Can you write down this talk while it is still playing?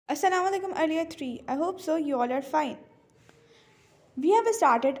Assalamualaikum earlier 3. I hope so you all are fine. We have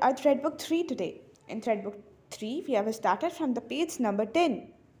started our threadbook 3 today. In threadbook 3, we have started from the page number 10.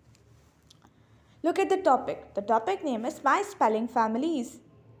 Look at the topic. The topic name is My Spelling Families.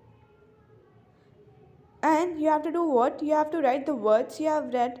 And you have to do what? You have to write the words you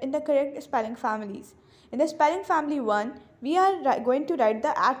have read in the correct spelling families. In the spelling family 1, we are going to write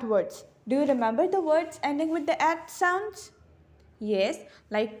the at words. Do you remember the words ending with the at sounds? Yes,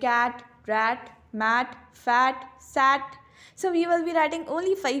 like cat, rat, mat, fat, sat. So we will be writing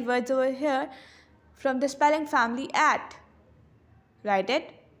only 5 words over here from the spelling family at. Write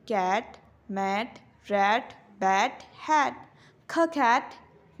it. Cat, mat, rat, bat, hat. Cat,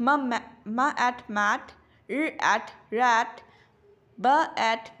 ma at mat, at rat,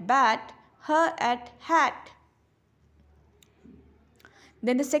 at bat, at hat.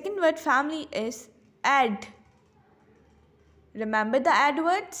 Then the second word family is add. Remember the add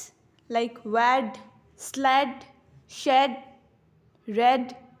words like wad, sled, shed,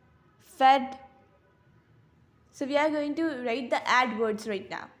 red, fed. So we are going to write the add words right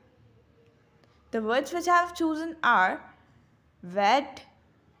now. The words which I have chosen are wed,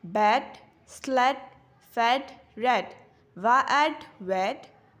 bat, sled, fed, red. Va at wed,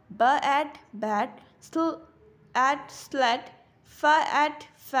 ba at bat, sl at sled, fa at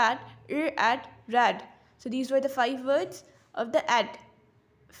fat, at red. So these were the 5 words of the add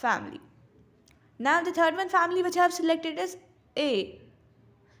family. Now the third one family which I have selected is A.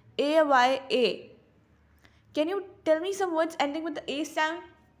 A-Y-A. Can you tell me some words ending with the A sound?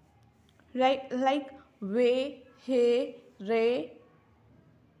 Right, like way, hey, re,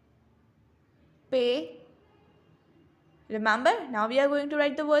 pay. Remember? Now we are going to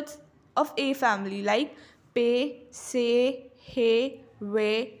write the words of A family like pay, say, hey,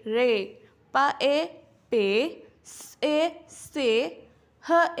 way, re. Pa, a, pay. A, say,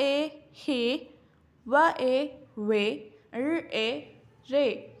 ha, a, he, wa, a, way, a,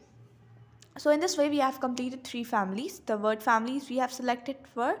 re. So in this way we have completed 3 families. The word families we have selected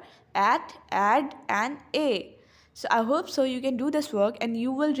for at, add and a. So I hope so you can do this work and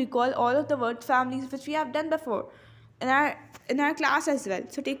you will recall all of the word families which we have done before in our class as well.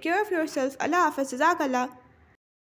 So take care of yourself. Allah Hafiz. Jazakallah.